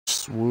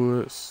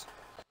woods,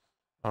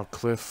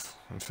 cliff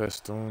and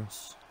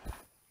festoons.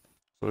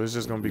 So it's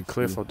just gonna be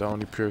cliff or the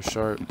only pure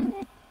sharp.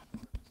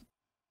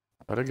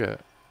 Oh, they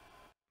got.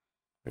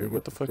 Hey,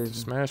 what the fuck is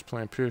Smash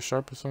playing? Pure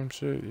sharp or some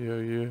shit?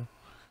 Yeah.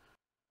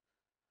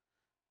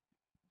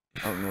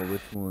 I don't know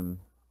which one.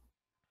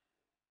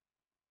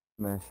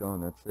 Smash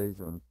on that says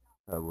on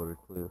Tidewater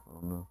Cliff. I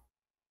don't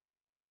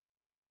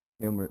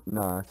know.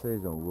 Nah, it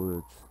says on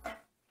Woods.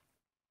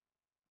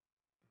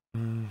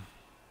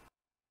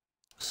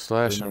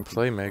 Slash and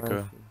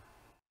playmaker.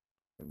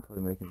 And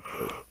playmaking.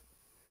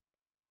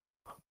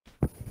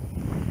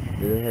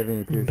 Do they have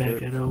any pure back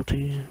sharps? at LT?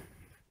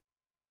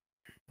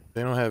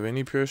 They don't have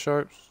any pure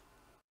sharps?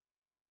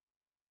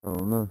 I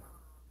don't know.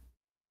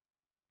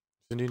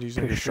 You need these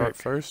niggas sharp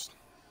first?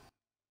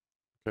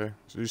 Okay,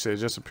 so you say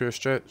just a pure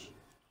stretch?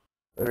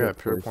 I got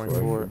pure point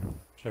forward.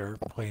 Sure,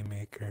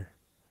 playmaker.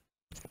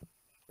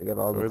 They got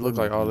all the it look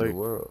like all in they the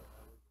world.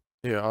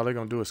 Yeah, all they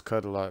gonna do is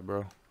cut a lot,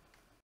 bro.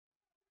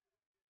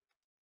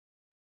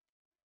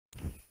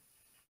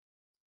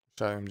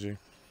 Shot MG.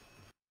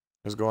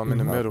 Let's go. I'm in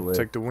the middle.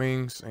 Take the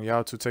wings, and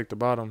y'all two take the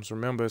bottoms.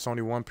 Remember, it's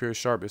only one pure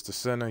sharp. It's the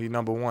center. He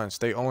number one.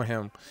 Stay on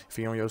him if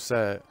he on your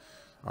side.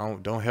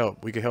 Don't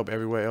help. We can help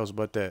everywhere else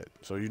but that.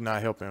 So you're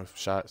not helping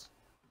shots.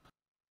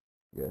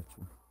 Gotcha.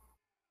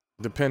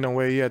 Depend on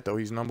where he at though.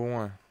 He's number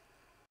one.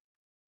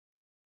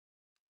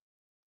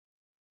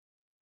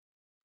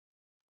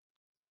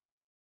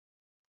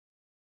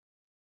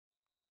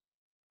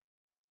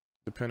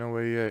 Depend on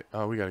where he at.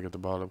 Oh, we gotta get the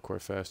ball up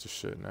court fast as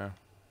shit now.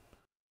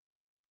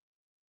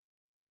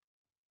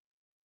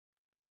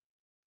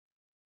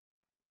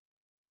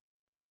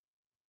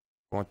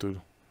 Going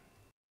through.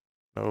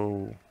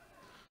 No.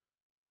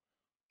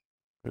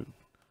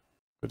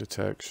 Good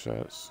attack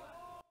shots.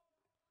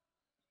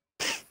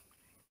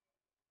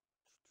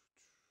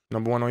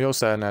 Number one on your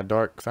side now,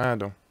 Dark.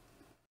 Find him.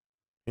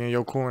 He in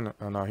your corner.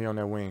 Oh no, he on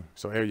that wing.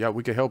 So yeah,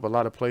 we can help a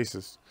lot of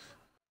places.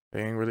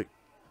 They ain't really.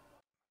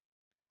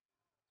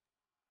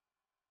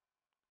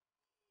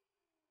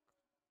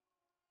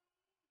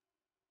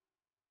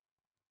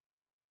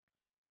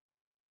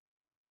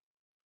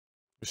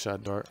 Good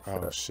shot, Dark.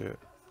 Oh shit.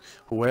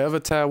 Whoever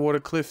Tidewater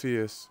Cliff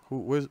is,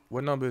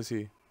 what number is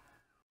he?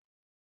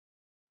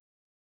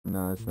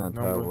 No, it's not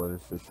Tidewater.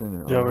 It's the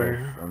center.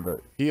 Yeah,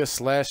 he a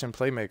slash and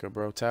playmaker,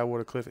 bro.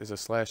 Tidewater Cliff is a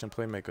slash and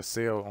playmaker.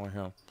 Sail on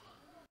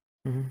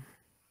him.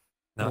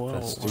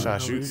 Not this.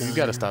 Shots, you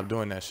gotta stop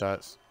doing that,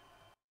 Shots.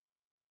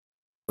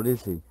 What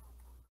is he?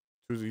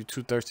 You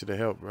too thirsty to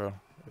help, bro.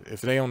 If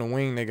they on the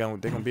wing, they gonna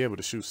be able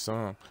to shoot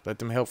some. Let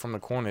them help from the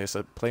corner. It's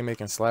a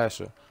playmaking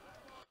slasher.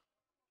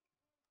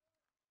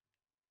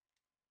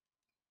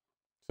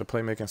 It's a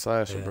playmaking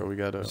slasher, bro. We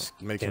gotta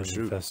make him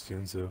shoot.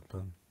 Festoons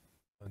open.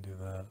 I'll do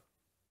that.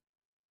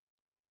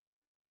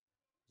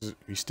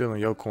 He's still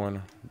in your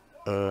corner,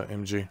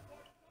 MG.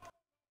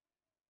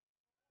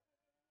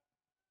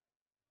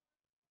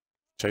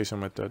 Chase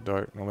him at that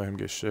Dark. Don't let him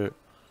get shit.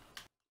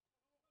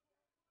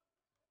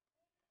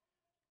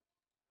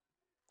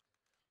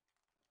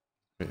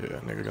 Yeah,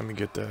 nigga, let me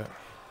get that.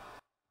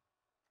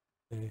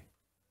 Hey.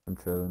 I'm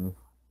trailing you.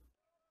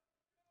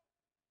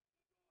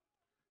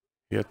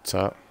 He at the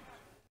top.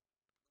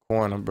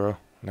 Corner, bro.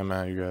 No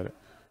man, you got it.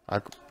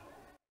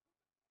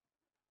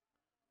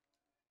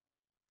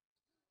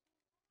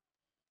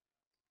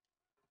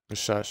 The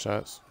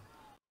shots.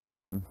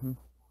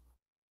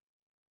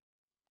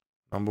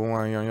 Number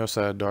one, he on your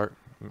side, Dark.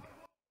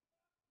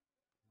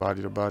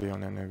 Body to body on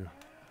that nigga.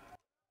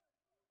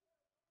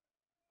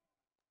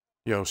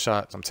 Yo,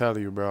 Shots, I'm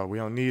telling you, bro. We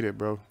don't need it,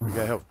 bro. We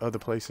gotta help other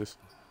places.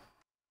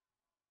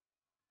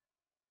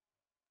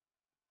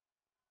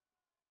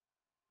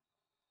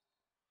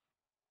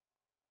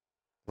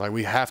 Like,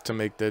 we have to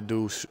make that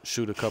dude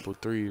shoot a couple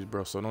threes,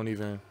 bro. So don't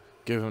even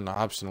give him the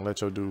option to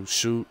let your dude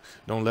shoot.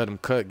 Don't let him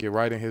cut. Get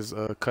right in his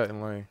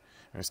cutting lane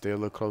and stay a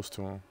little close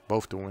to him.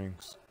 Both the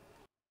wings.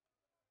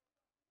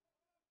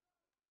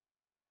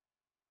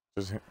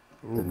 Just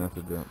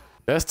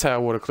that's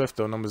Tidewater Cliff,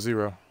 though, number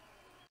 0.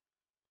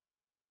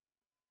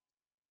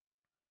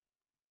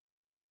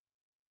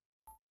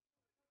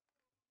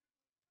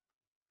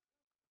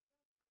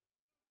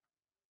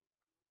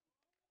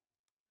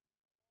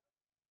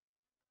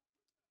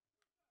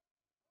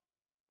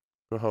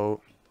 Good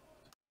hold.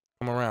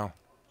 Come around.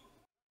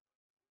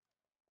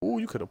 Ooh,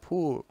 you could have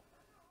pulled.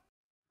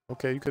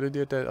 Okay, you could have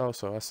did that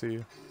also. I see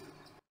you.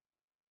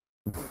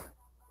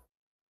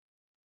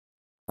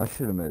 I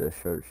should have made a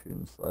sharp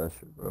shooting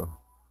slasher, bro.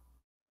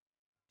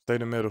 Stay in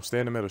the middle. Stay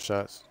in the middle,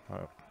 Shots.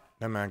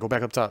 That man, go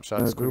back up top,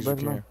 Shots, as quick as you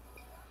can.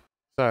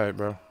 It's alright,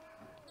 bro.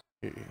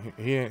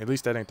 He ain't, at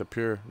least that ain't the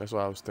pure. That's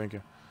what I was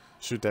thinking.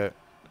 Shoot that.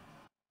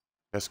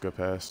 That's a good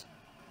pass.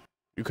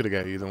 You could have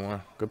got either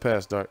one. Good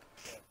pass, Dark.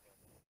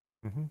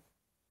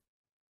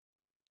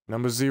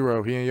 Number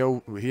 0. He in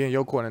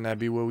your corner now.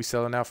 B Will, we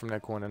selling out from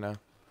that corner now.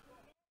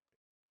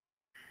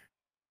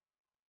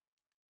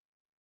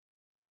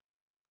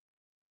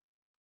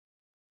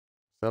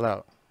 Sell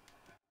out.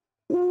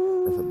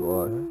 That's a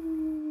block.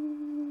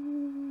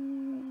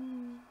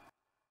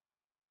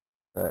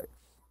 Facts.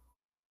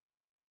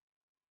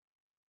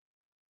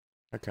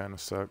 That kind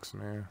of sucks,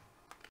 man.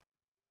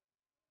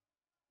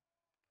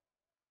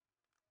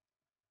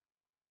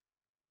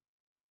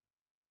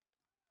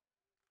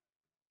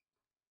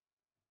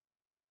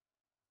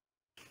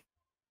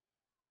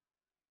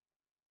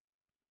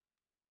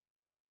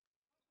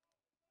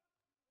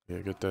 Yeah,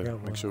 get I that.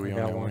 got Make one. sure we I on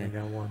got that one. I wing.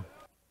 got one.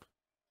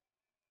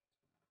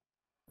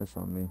 That's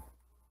on me.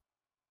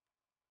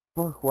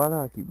 Fuck, why do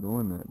I keep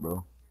doing that,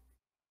 bro?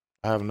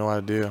 I have no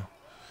idea.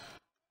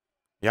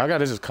 Y'all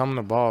gotta just come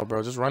the ball,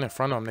 bro. Just run in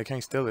front of them. They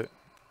can't steal it.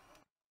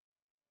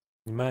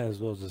 You might as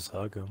well just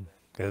hug him.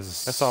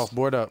 That's off.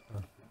 Board up.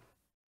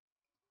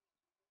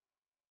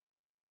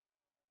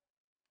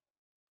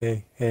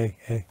 Hey, hey,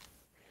 hey.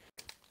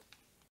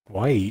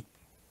 White?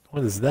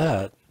 What is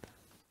that?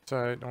 It's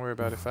alright. Don't worry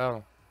about it.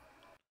 Foul.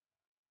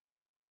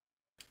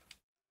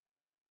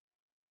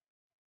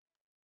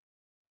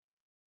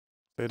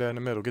 Stay there in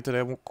the middle. Get to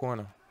that one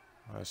corner.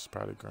 Oh, that's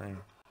probably green.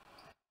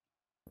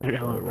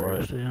 That's what it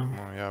was. Come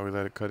on, y'all. We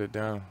let it cut it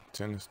down.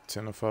 10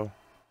 to 4.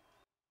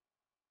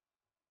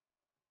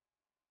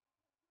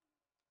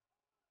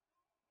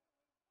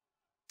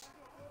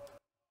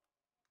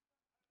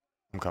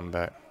 I'm coming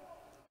back.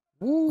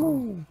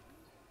 Woo!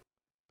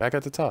 Back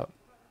at the top.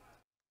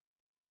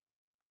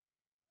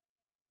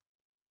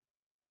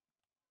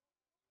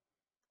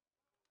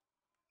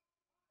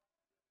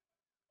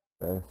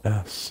 Fast.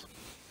 Yes.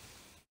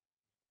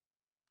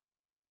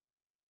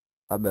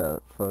 I bet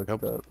fucked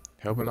up.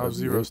 Helping off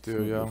zero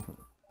still, y'all.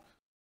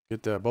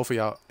 Get that. Both of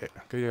y'all.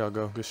 Here y'all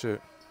go. Good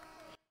shit.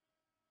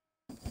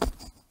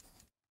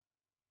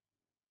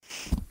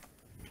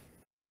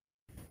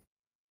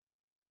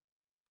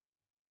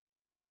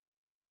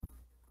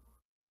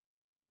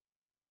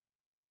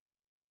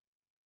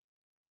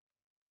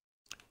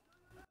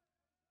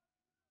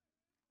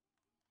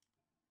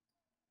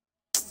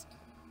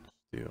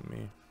 Still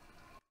me.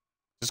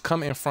 Just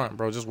come in front,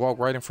 bro. Just walk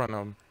right in front of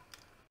them.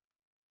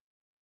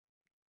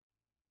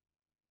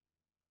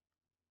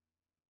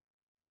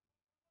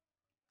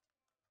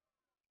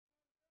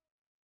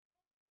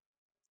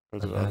 Go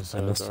to the other I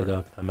side, messed it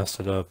Dark. up. I messed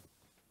it up.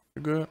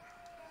 You good?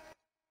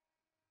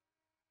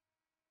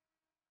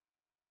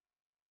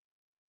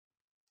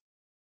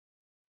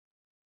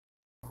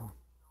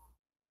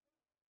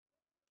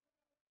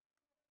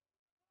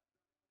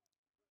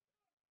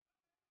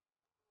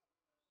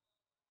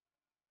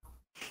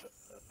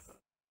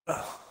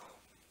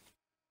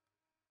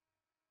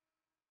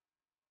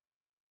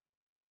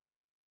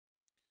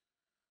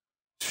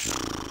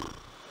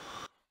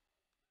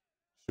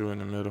 Shoot in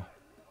the middle.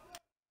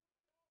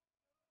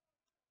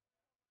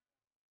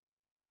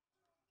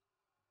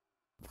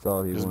 That's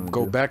all he Just wanted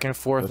go to do. back and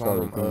forth That's all on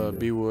they can him, do.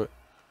 B Wood.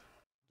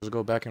 Just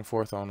go back and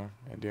forth on him.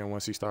 And then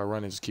once he start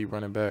running, just keep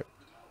running back.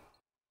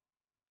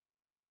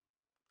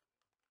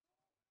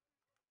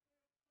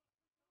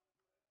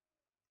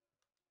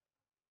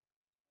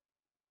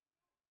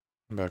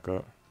 Back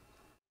up.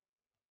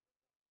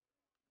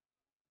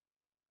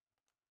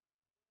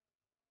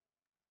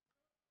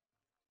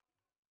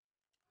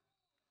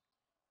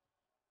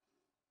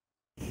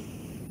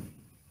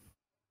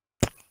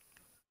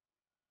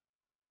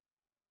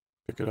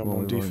 Pick it up When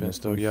on we gonna defense,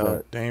 get though. some Y'all,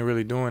 shots. they ain't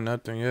really doing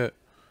nothing yet.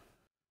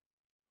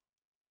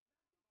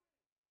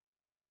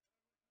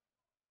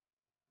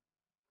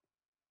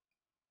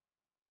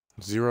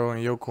 Zero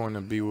in your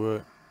corner, B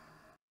Wood.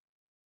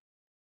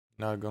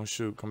 Not gonna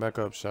shoot. Come back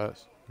up,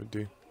 shots. Good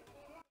D.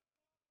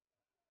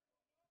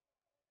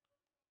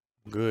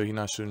 Good, he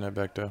not shooting that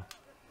back there.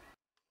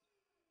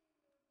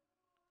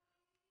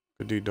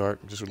 Good D,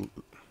 Dark. Just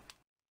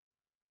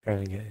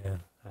Trying to get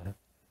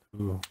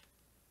you. Ooh.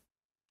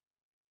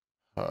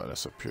 oh,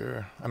 that's a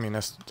pure. I mean,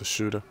 that's the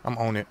shooter. I'm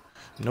on it.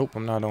 Nope,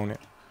 I'm not on it.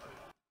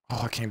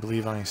 Oh, I can't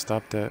believe I ain't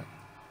stopped that.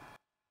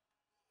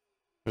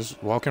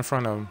 Just walk in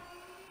front of him.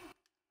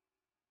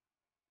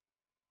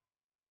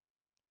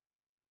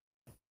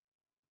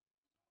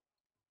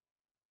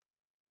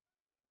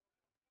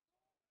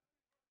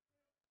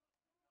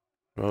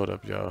 Hold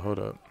up, y'all. Hold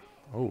up.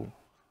 Oh.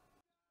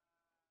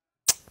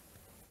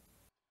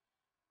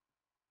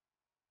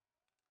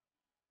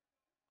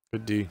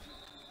 Good D.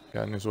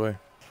 Got in his way.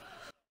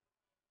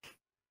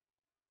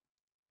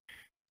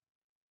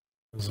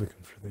 I was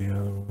looking for the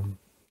other one.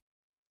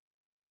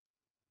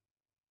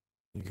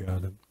 You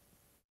got it.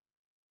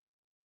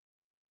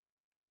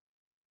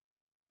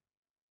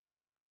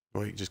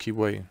 Wait, just keep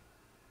waiting.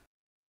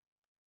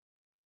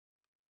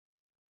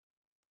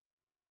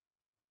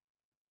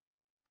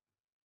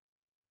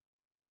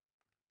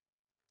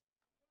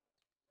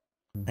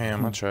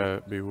 Damn, I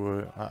tried B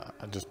Wood.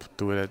 I just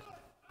threw it at.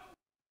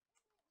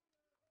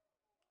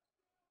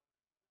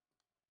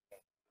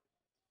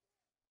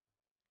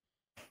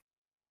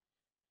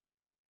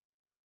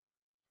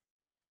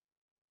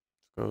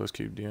 Go, let's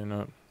keep D'ing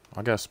up.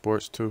 I got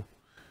sports too.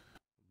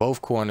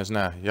 Both corners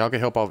now. Y'all can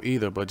help off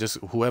either, but just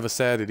whoever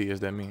side it is,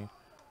 that mean.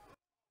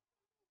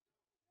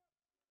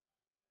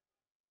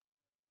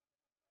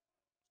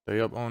 Stay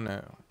up on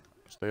that.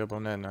 Stay up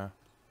on that now.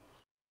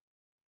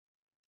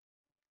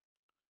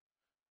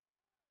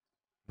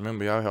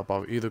 Remember, y'all help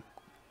out either.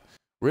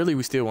 Really,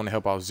 we still want to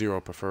help out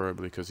Zero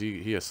preferably because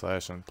he a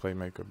slashing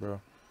playmaker, bro.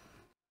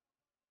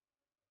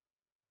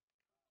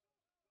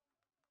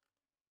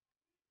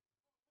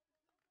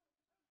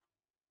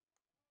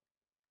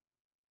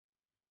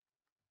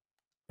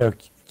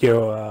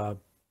 Yo,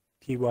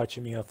 keep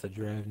watching me off the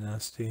drive,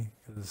 Nasty,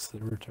 because the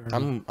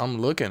return.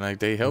 I'm looking like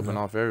they helping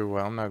off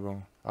everywhere. I'm not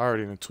going. I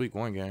already done tweak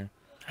one game.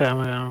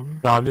 No,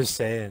 I'm just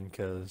saying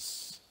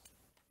because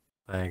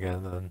I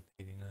got the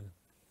 89.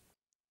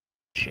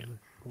 Shit.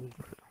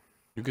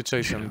 You could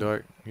chase him,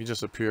 Dark. He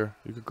just appear.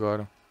 You could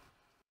guard him.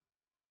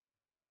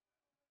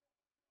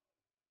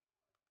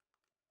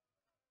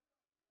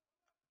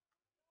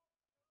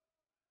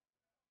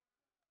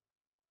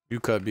 You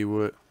cut B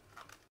Wood.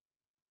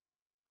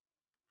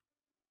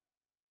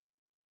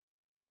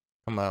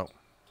 Come out.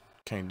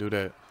 Can't do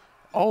that.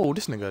 Oh,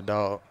 this nigga a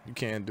dog. You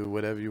can't do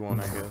whatever you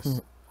want, I guess.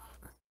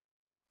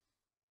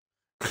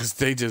 Cause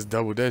they just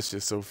doubled that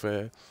shit so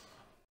fast.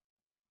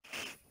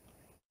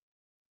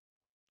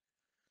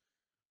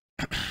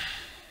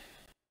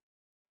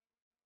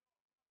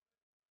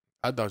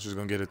 I thought you was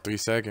gonna get a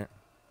 3-second.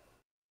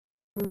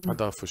 I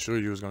thought for sure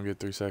you was gonna get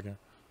 3-second.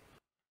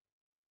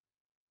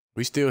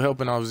 We still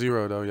helping off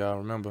Zero though, y'all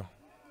remember.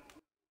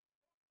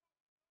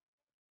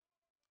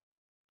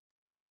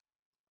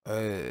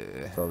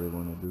 That's all they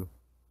want to do.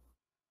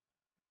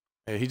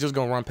 Hey, he just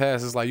gonna run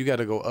past. It's like you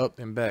gotta go up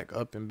and back,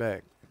 up and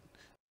back.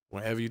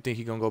 Whenever you think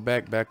he gonna go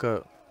back, back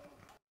up.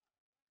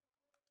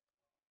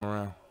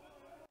 Around.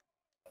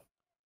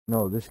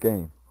 No, this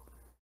game.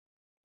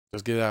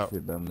 Just get out.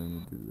 Shit, that made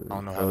me do that. I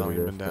don't know how long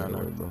you been down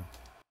there. Bro.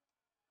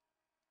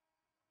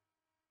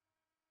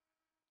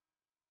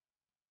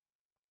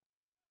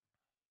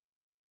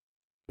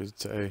 It's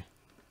to A.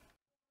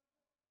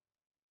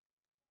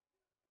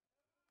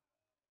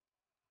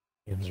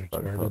 Games I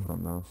retarded. caught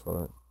from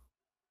outside.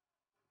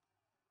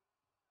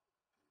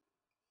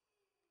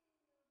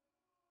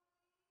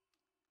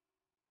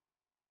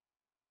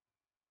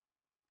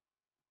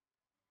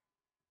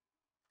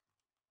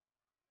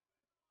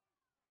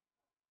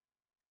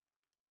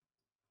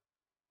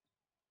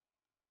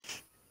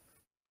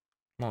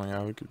 Come on,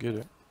 y'all, we could get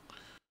it.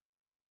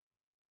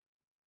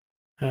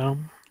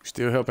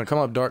 Still helping. Come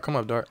up, Dark. Come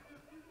up, Dark.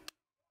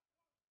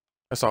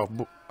 That's all.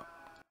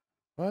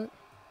 What?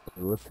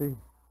 What's he?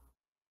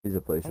 He's a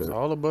That's placer.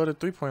 all above the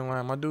 3-point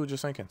line. My dude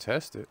just ain't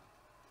contested.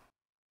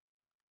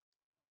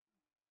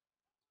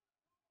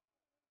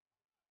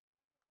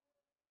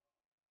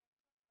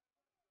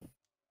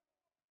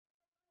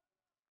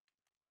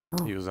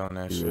 He was on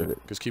that shit.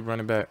 Just keep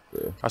running back.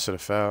 Yeah. I should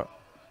have fouled.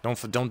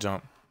 Don't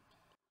jump.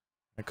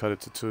 And cut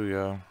it to 2,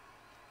 y'all.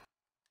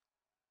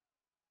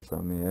 So,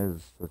 I mean, that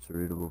is such a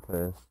readable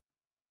pass.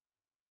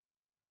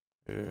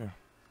 Yeah.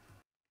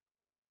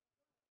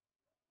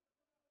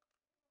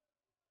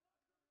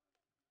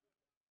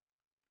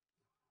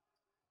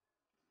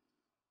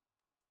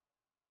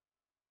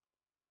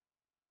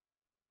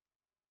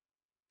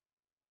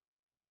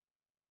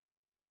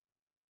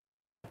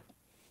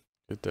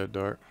 Get that,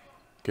 Dark.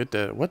 Get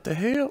that. What the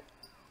hell?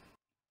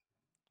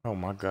 Oh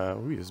my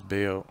God, we just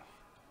bailed.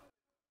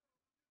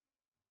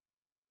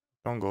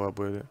 Don't go up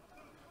with it.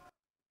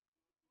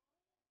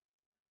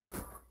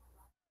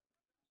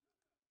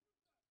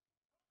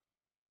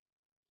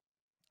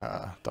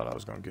 Thought I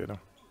was gonna get him.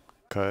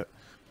 Cut.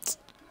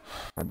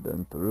 I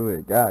done threw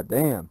it. God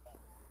damn.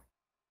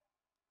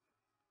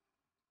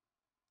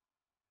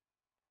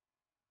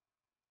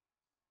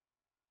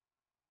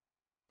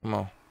 Come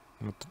on.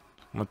 I'm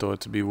gonna throw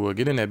it to B Wood.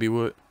 Get in there, B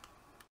Wood.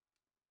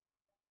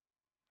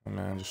 Oh,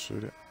 man, just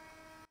shoot it.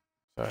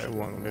 Sorry, it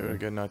wasn't gonna be able to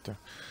get nothing.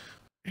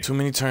 Too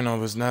many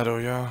turnovers now, though,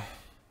 y'all.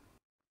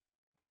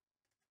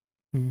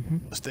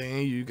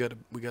 Stay in you.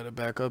 We gotta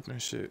back up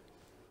and shit.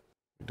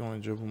 We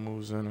doing dribble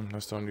moves in them.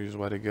 That's the only reason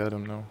why they got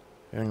them, though.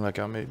 It ain't like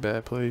I made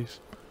bad plays.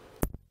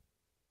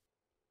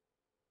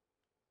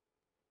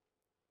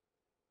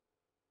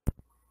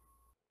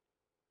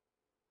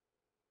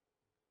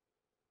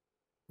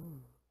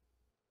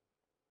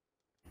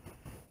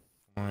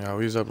 Oh, y'all,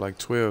 we was up like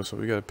 12, so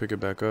we gotta pick it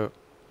back up.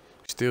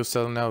 Still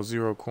selling out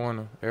 0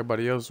 corner.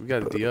 Everybody else, we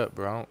gotta D up,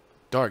 bro.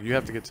 Dark, you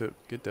have to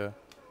get there.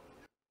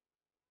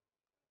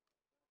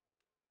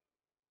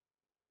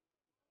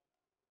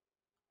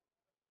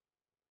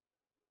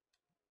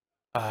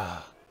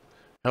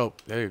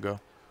 Help. There you go.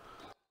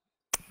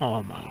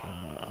 Oh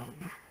my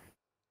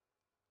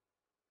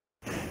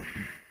God.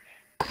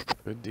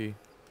 Good D.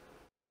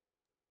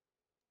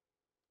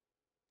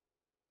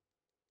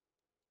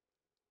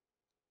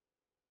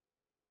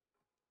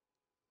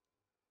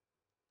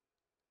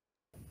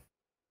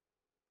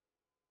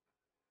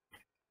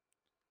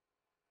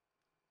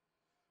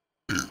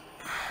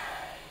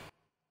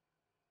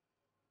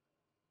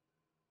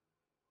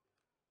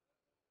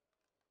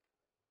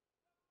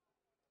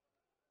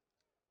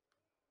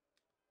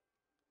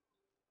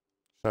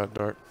 Shot,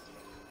 Dark.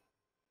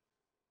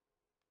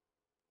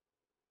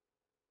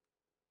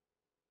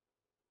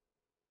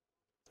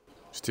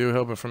 Still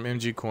helping from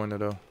MG corner,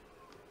 though.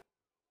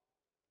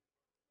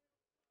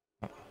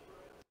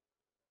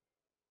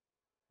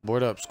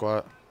 Board up,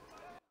 squad.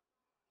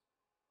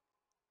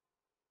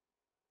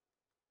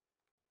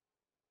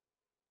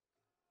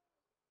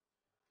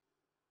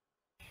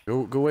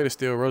 Good way to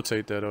still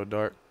rotate that, though,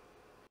 Dark.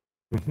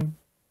 Mm-hmm.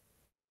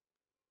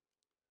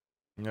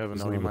 You never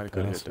know, he might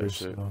could have hit that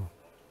shit. So.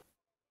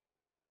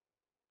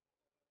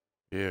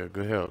 Yeah,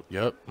 good help.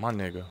 Yup, my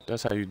nigga.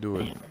 That's how you do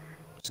it.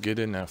 Just get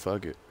in there,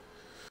 fuck it.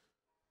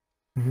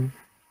 Mm-hmm.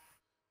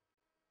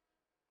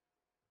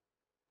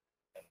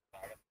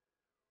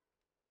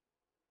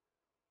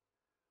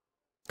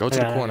 Go to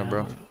the corner,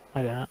 bro.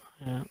 I got it,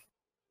 yeah.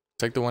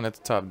 Take the one at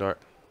the top, Dark.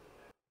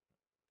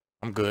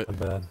 I'm good. Not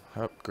bad.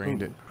 Up,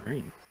 greened it.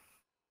 Green.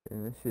 Yeah,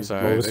 that It's shit.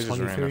 alright, What was they just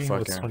ran 23? that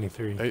What's fucking.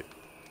 23?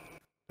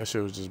 That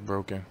shit was just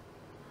broken.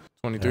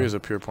 23 Yeah. is a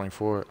pure point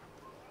forward.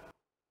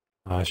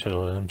 Oh, I should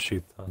have let him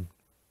shoot then.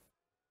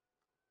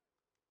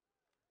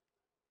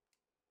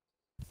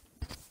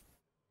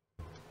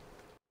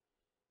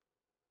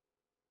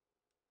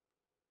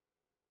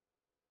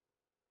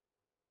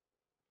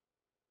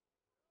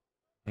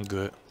 I'm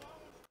good.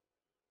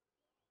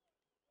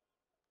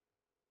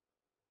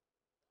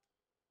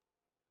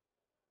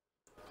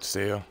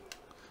 Sail.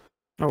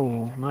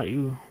 Oh, not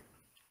you.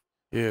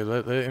 Yeah,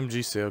 let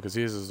MG sail because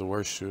his is the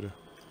worst shooter.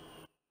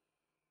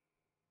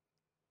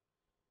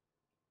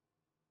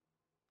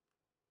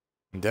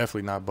 And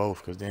definitely not both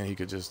because then he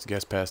could just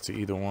guess pass to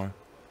either one.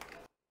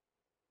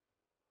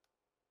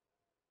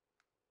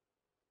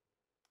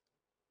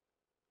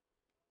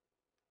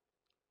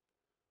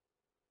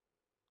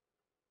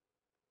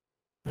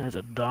 There's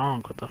a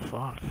donk. What the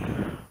fuck?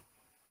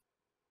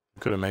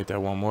 Could have made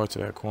that one more to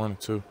that corner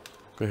too.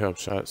 Good help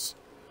shots.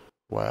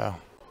 Wow.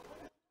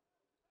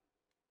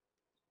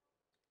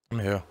 I'm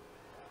here.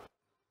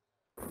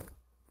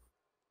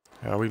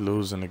 Yeah, we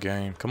losing the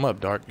game. Come up,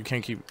 Dark. You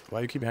can't keep.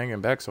 Why you keep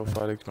hanging back so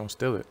far? They gonna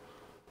steal it.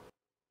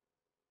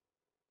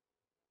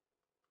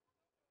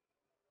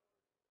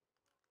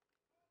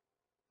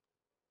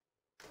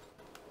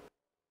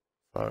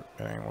 Fuck,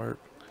 that ain't work.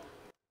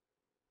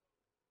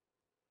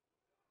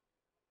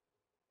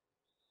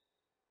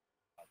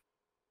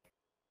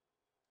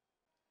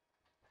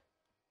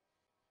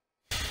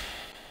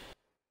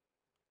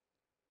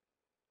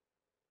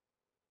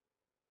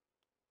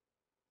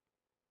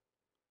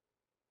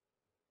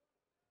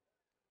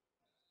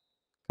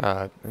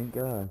 God. Thank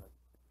God.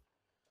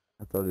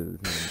 I thought it was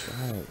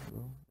him. God,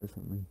 bro. It's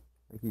me.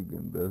 I keep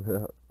getting built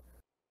out.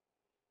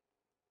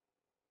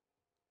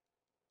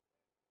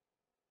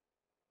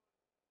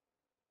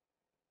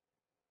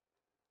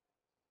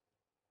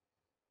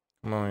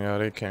 Come on, y'all.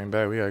 They came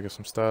back. We gotta get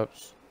some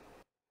stops.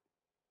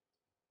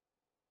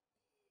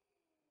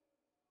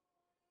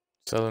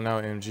 Selling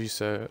out MG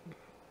set.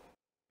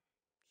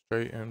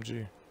 Straight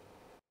MG.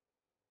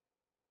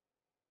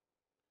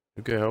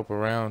 You could help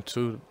around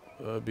too,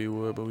 B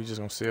Wood, but we just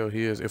gonna sell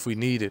his if we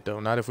need it though.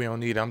 Not if we don't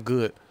need it. I'm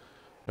good.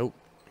 Nope.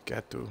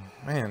 Got through.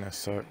 Man, that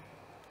sucked.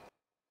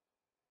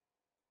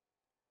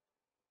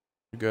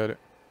 You got it.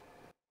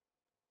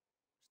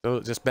 So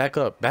just back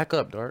up. Back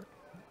up, Dark.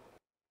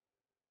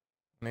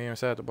 When they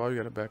inside the ball, you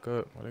gotta back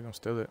up. Or they gonna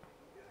steal it.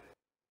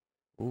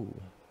 Ooh.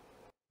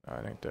 Nah,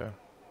 it ain't there.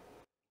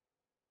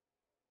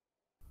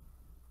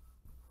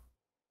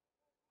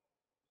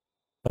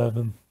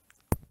 Seven.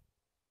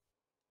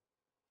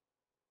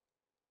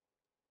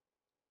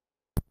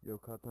 Yo,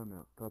 call time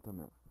out. Call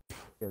time out.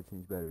 Gotta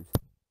change batteries.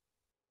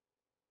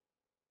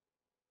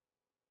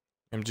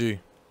 MG.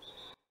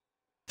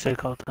 Say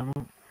call time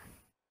out.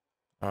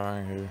 Oh, I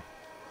ain't here.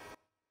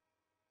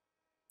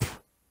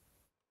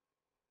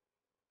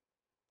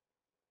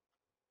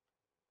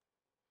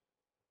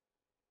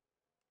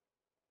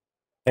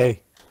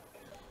 Hey.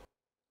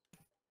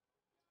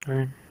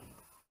 Green.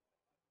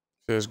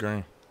 Says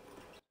green.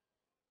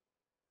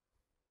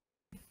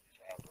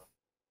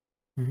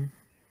 Mm-hmm.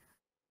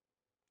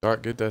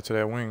 Dark, get that to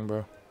that wing,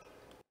 bro.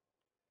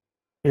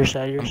 Your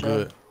side, your I'm side.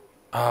 good.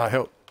 Ah,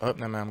 help. Up,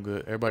 nah, man, I'm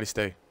good. Everybody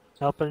stay.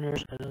 Help on your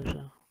side, other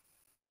side.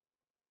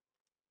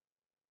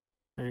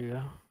 There you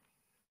go.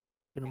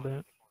 Get him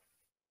back.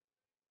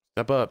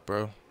 Step up,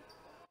 bro.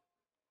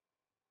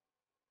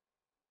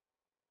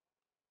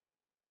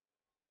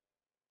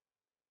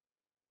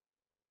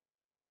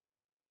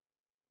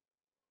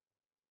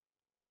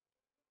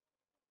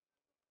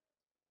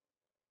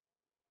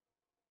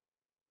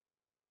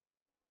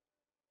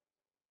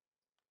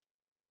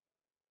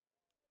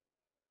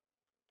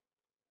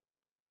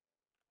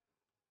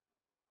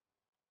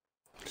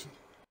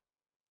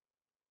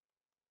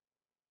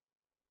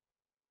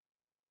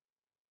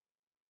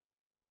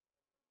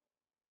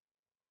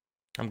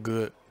 I'm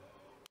good.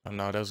 Oh,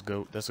 no, that's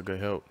good. That's a good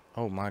help.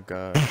 Oh, my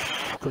God.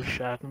 Quick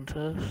shotgun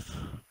test.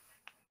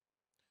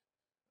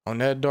 On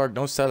that, Dark,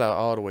 don't sell out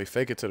all the way.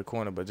 Fake it to the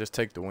corner, but just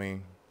take the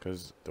wing.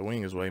 Because the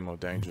wing is way more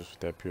dangerous with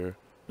that pure.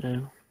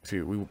 Yeah.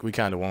 See, we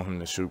kind of want him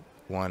to shoot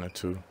one or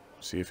two.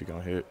 See if he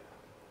gonna hit.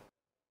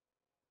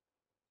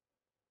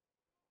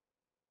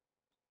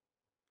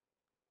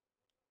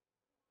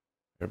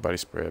 Everybody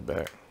spread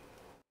back.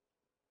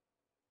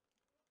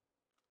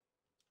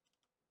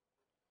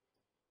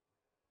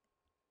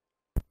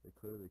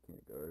 clearly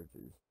can't guard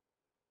you.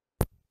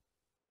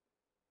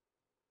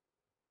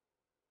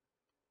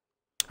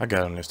 I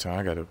got him this time.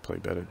 I got to play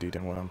better D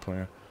than what I'm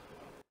playing.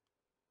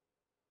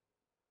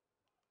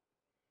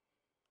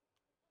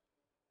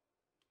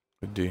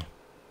 Good D.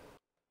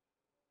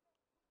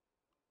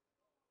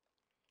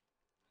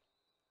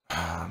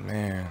 Ah,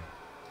 man.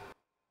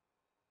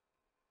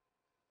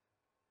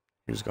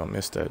 He was gonna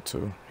miss that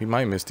too. He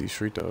might miss these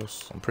free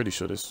throws. I'm pretty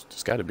sure this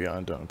got to be an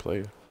undone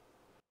player.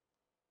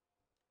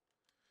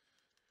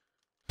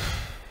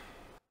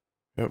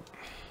 Yep.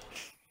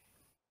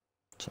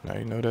 So now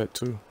you know that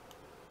too.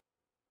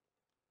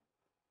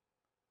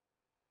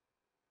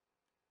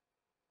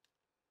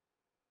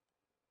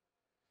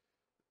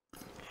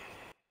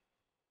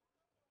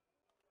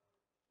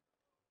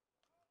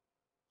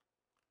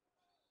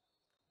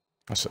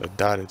 I should have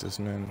dotted this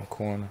man in the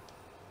corner.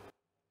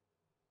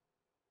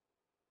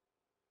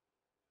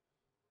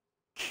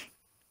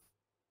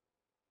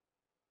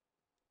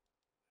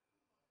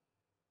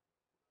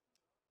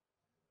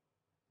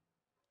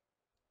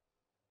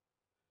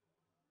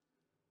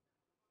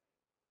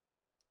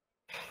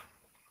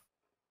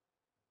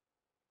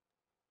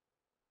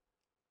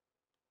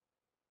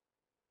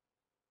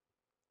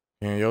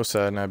 And your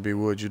side not B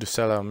Wood, you the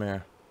sellout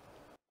man.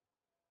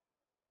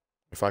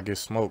 If I get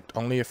smoked,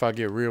 only if I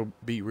get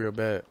beat real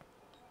bad.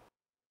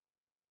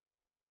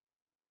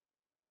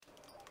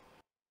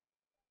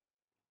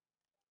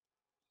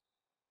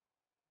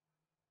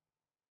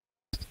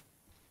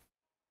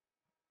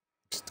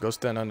 Just go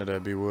stand under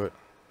that B Wood.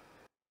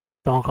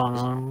 Don't call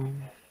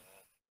on.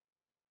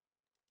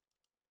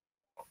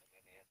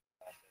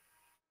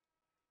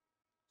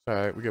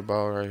 Alright, we get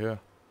ball right here.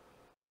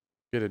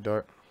 Get it,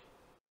 Dart.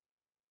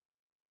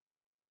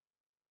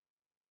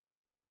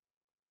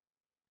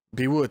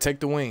 B Wood, take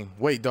the wing.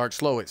 Wait, Dart,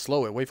 slow it.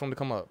 Slow it. Wait for him to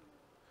come up.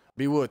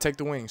 B Wood, take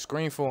the wing.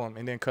 Screen for him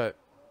and then cut.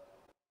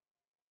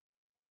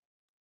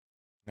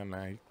 Nah,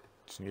 man.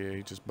 Yeah,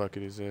 he just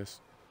bucketed his ass.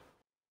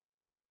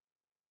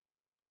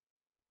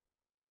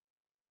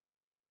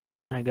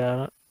 I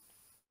got it.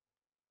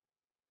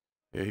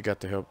 Yeah, he got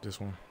the help this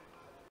one.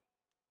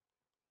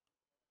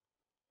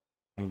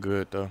 I'm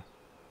good, though.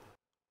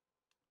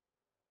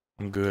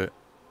 I'm good.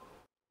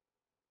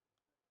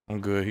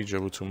 I'm good. He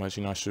dribbled too much.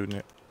 He not shooting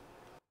it.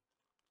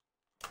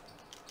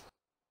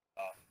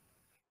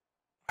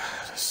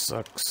 That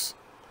sucks.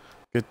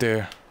 Get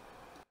there.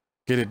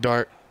 Get it,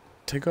 Dart.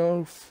 Take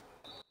off.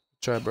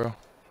 Try, bro.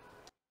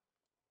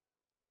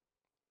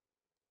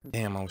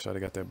 Damn, I wish I'd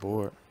have got that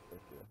board.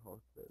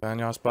 Find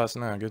y'all spots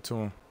now. Get to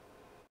him.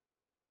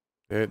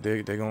 They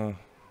gon'.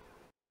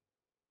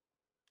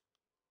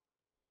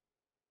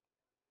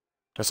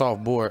 That's off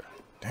board.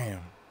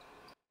 Damn.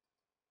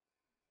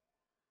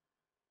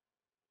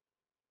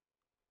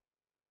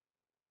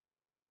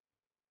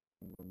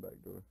 One back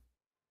door.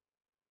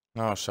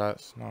 No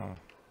shots. No.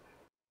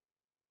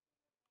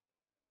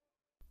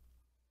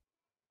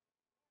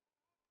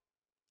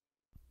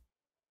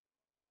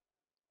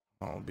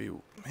 Oh,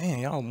 man,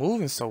 y'all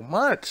moving so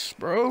much,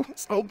 bro.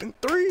 It's open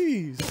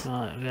threes. We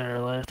got her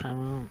last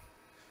time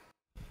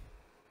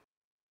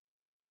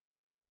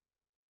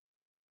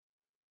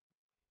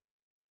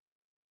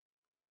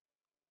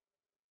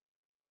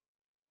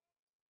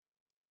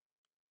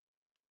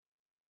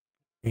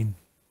out.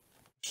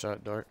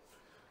 Shot, Dart.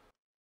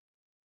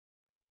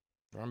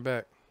 Run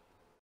back.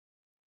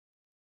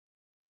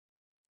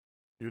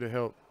 You to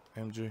help,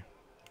 MG.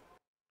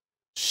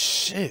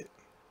 Shit.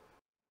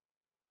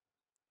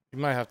 You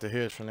might have to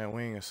hit from that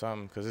wing or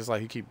something, cause it's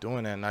like he keep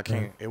doing that, and I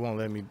can't. It won't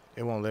let me.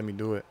 It won't let me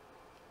do it.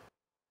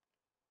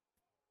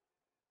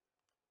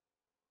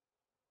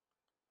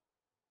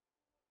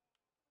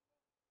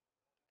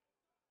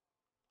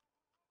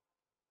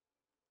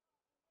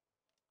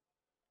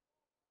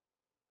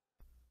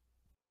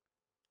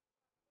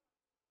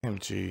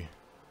 MG.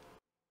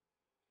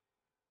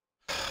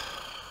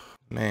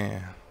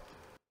 Man.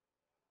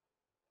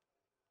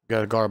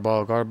 Got a guard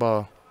ball. Guard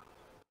ball.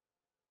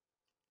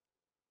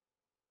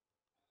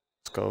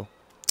 Let's go.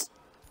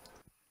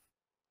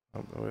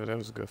 Oh, that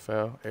was a good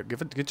foul. Hey,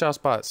 get y'all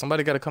spot.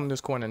 Somebody got to come in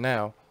this corner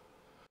now.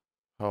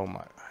 Oh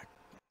my.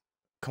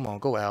 Come on,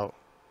 go out.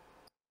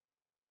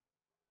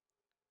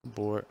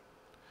 Board.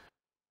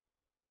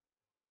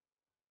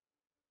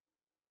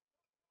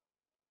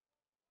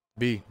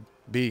 B.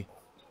 Good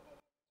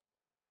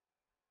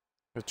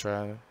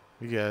try.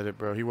 You got it,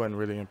 bro. He wasn't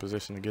really in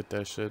position to get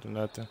that shit or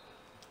nothing.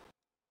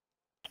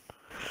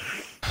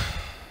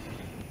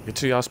 Get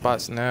to y'all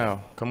spots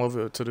now. Come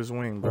over to this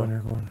wing, bro.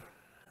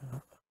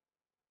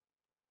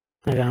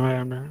 I got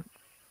him.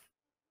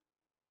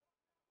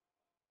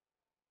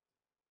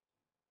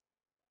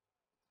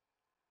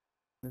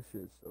 This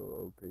shit's so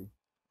OP.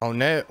 On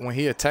that, when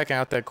he attacking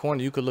out that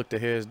corner, you could look the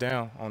heads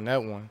down on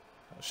that one.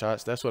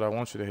 Shots, that's what I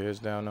want you to heads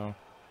down on.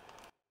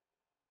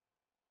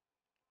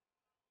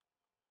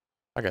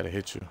 I gotta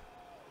hit you.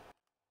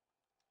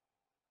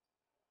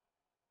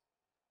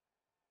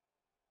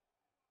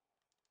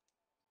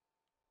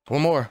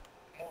 One more.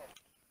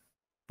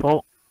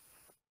 Pull.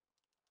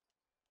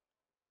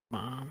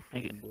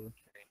 Make it.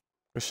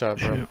 Good shot,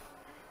 bro. Shoot.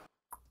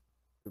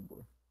 Good boy.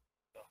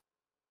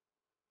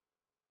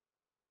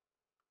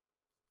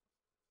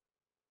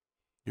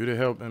 You to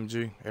help,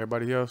 MG.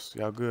 Everybody else,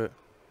 y'all good.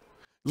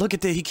 Look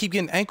at that. He keep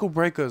getting ankle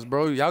breakers,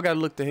 bro. Y'all gotta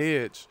look the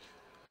hedge.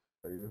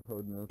 Are you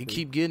holding up? He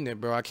keep getting it,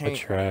 bro. I I can't.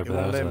 tried, It but that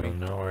won't was let out me. of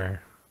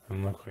nowhere.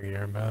 And look like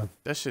you're bad.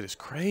 That shit is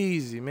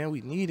crazy, man.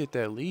 We needed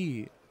that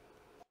lead.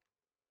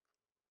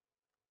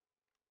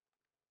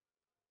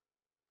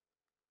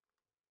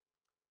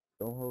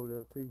 Don't hold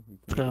up, P. You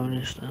can't Going do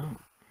this down.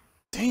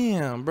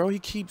 Damn, bro. He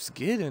keeps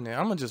getting it.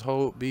 I'm gonna just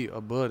be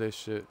above that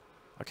shit.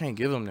 I can't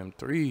give him them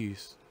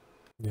threes.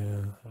 Yeah,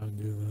 I'll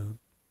do that.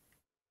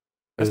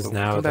 Let's Because go.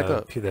 now Come back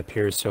up. the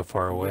pier is so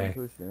far it. away.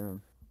 Push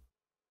him.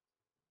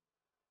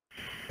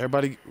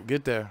 Everybody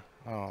get there.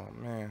 Oh,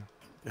 man.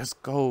 Let's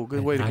go.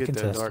 Good way to I get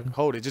there, contested. Dark.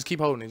 Hold it. Just keep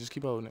holding it. Just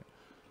keep holding it.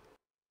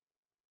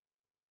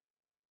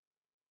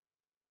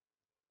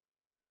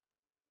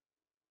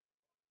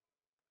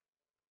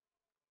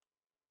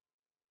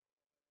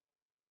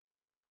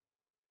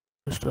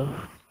 Good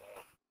stuff.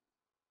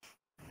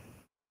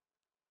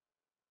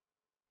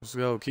 Let's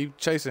go. Keep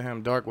chasing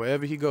him, Dark.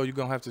 Wherever he go, you're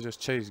going to have to just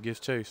chase. Give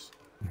chase.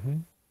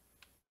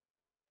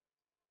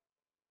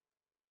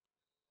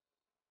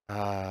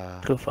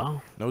 Ah. Good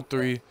foul. No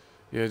three.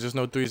 Yeah, just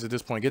no threes at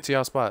this point. Get to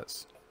y'all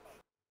spots.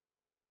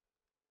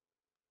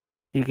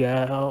 You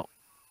got out.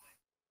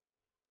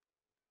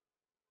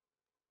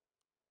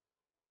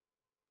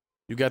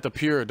 You got the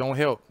pure. Don't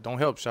help. Don't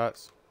help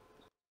shots.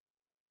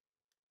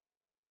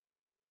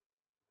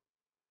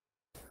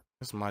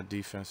 That's my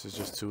defense. It's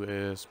just too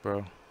ass,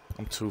 bro.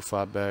 I'm too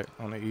far back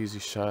on an easy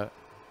shot.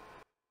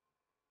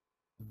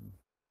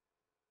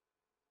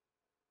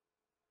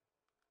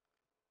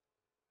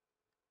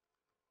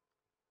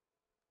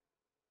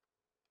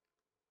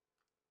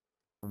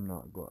 I'm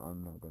not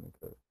gonna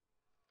cut.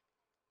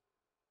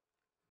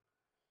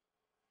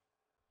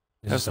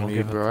 That's Just don't me,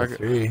 give bro. up the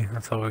three.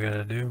 That's all we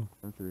gotta do.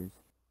 No threes.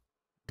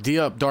 D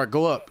up, Dark.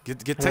 Go up.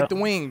 Take Yep. the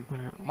wing.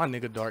 Yeah. My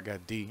nigga Dark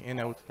got D.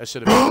 And that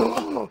should have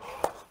been.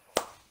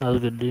 That was a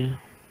good deal.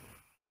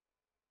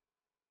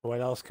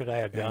 What else could I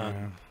have done?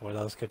 Damn. What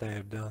else could I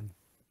have done?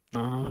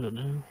 No, that was a good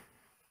deal.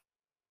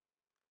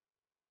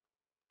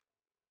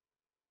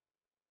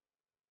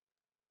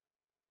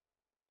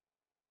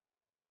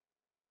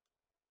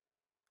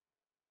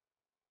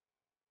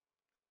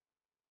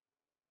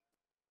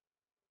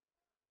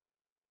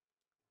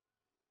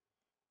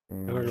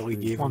 And I literally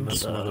threes. gave him a One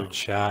smothered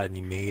shot and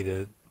he made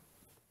it.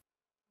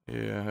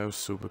 Yeah, that was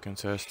super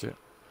contested.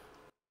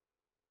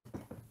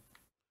 I'm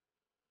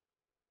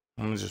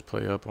gonna just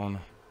play up on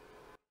him.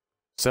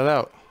 Sell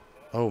out.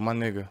 Oh, my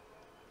nigga.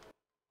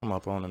 I'm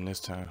up on him this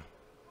time.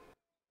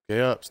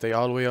 Get up. Stay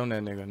all the way on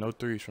that nigga. No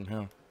threes from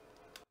him.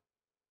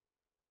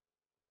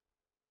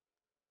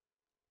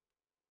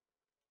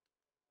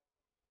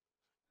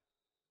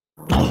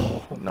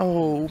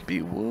 No,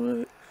 B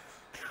Wood.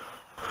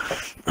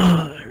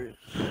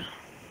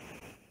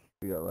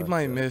 We got He last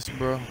might shot. miss,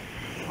 bro.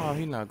 Oh,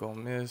 he not gonna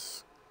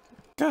miss.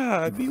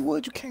 God, B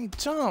Wood, you can't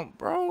jump,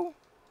 bro.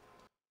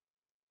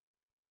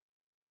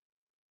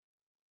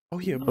 Oh,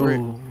 yeah, brick.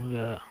 Oh,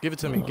 yeah. Give it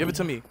to me. Give it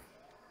to me.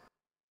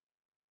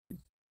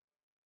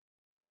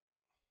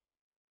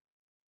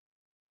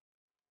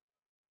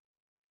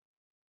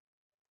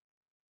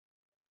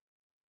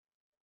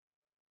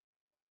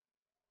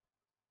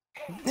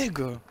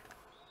 Nigga.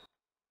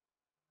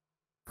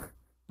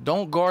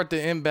 Don't guard the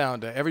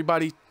inbounder.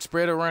 Everybody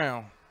spread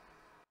around.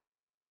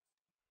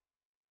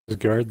 Just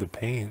guard the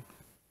paint.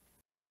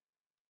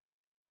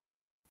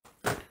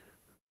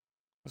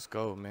 Let's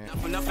go, man.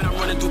 Nothing, I'm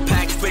running through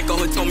packs quick.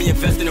 Oh, it told me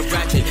invest in a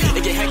ratchet.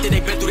 They get hectic, they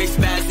been through they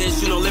spaz. Then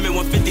shoot no limit,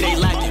 150, they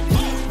lacking.